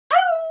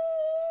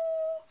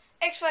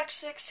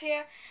X6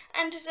 here,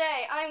 and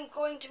today I'm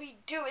going to be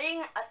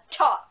doing a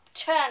top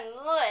 10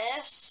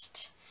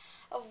 list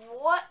of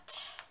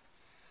what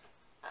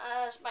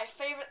is my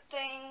favorite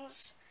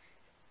things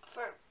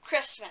for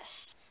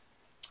Christmas.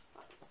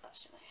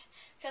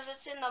 Because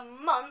it's in the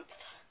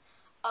month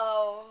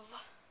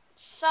of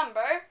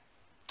December,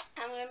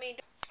 I'm going to be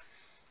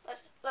doing,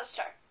 let's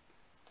start.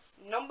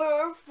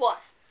 Number 1,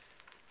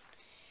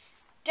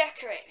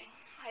 decorating.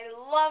 I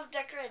love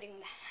decorating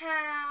the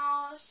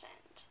house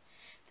and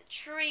the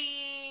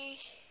tree.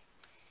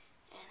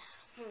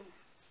 And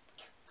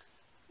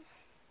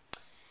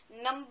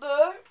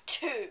Number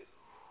 2,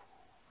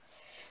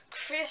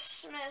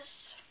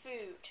 Christmas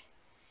food.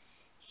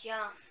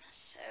 Yum,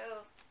 so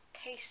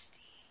tasty.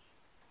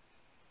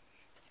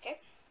 Okay.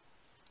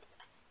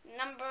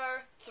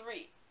 Number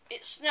 3,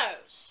 it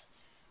snows.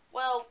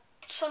 Well,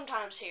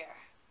 sometimes here.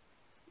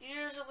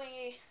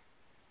 Usually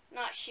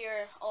not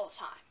here all the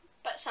time,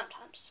 but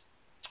sometimes.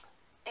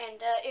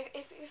 And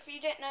if you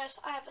didn't notice,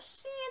 I have a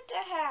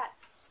Santa hat.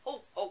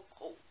 Ho, ho,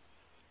 ho.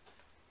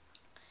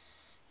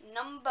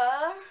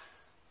 Number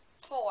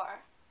 4,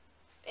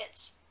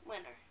 it's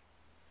winter,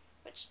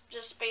 which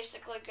just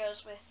basically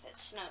goes with it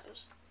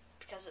snows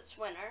because it's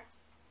winter.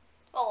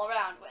 Well,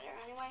 around winter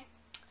anyway.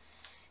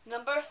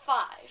 Number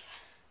 5,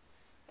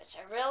 which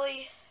I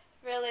really,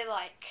 really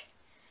like,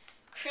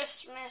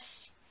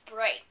 Christmas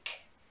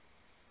break.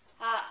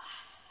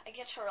 I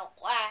get to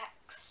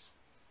relax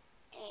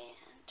and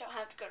don't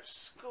have to go to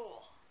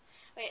school,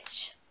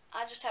 which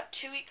I just have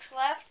 2 weeks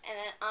left and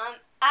then I'm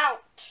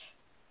out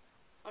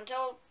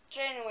until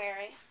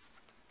January.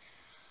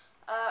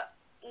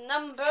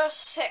 Number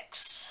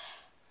 6,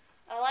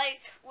 I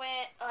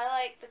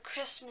like the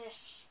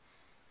Christmas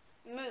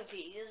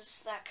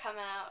movies that come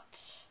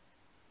out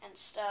and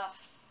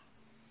stuff,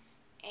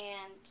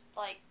 and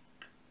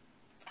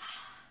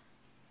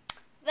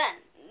then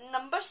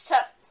number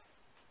 7,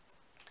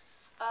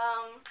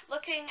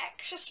 looking at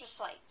Christmas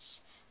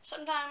lights.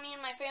 Sometimes me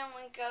and my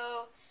family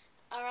go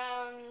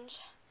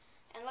around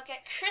and look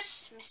at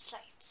Christmas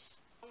lights.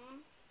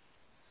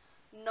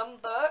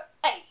 Number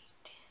 8,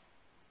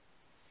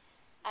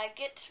 I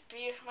get to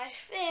be with my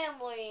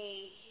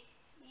family.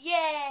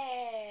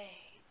 Yay!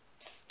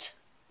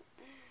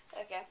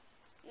 Okay.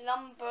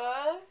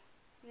 Number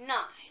 9,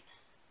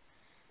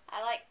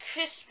 I like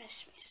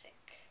Christmas music.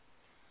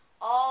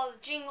 All the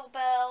jingle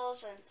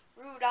bells and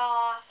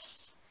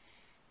Rudolphs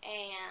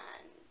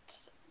and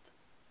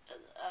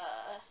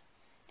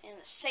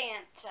the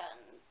Santa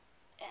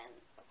and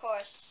of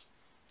course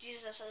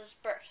Jesus'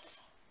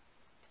 birth,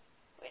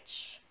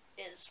 which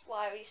is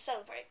why we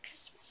celebrate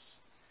Christmas,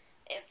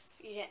 if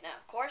you didn't know,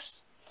 of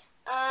course.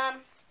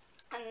 And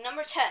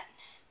number 10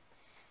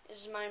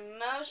 is my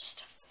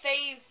most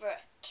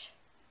favorite,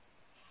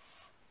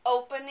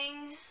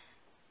 opening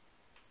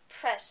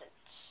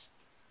presents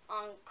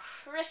on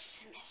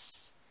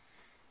Christmas.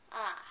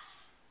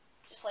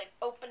 Just like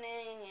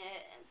opening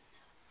it and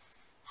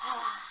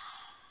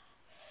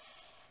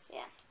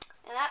yeah.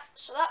 And that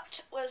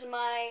was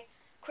my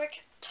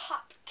quick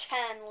top 10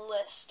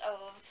 list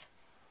of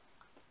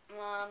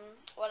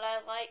what I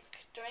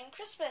like during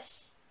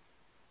Christmas.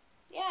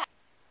 Yeah.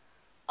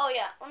 Oh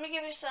yeah, let me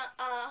give you some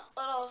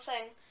little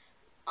thing.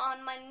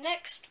 On my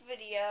next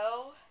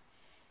video,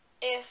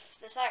 if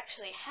this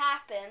actually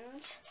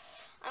happens,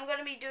 I'm going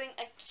to be doing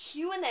a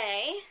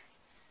Q&A.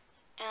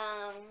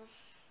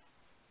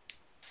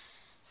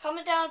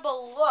 Comment down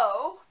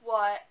below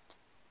what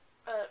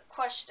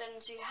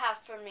questions you have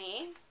for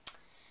me,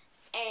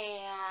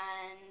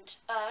 and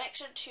make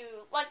sure to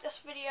like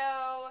this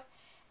video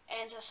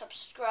and to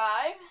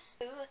subscribe,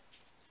 and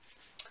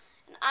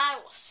I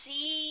will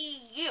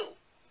see you.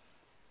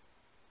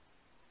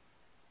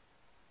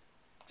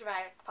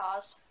 Dramatic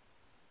pause.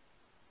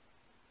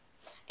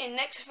 In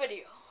next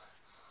video.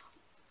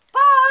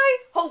 Bye!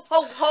 Ho,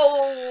 ho,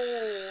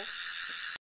 ho!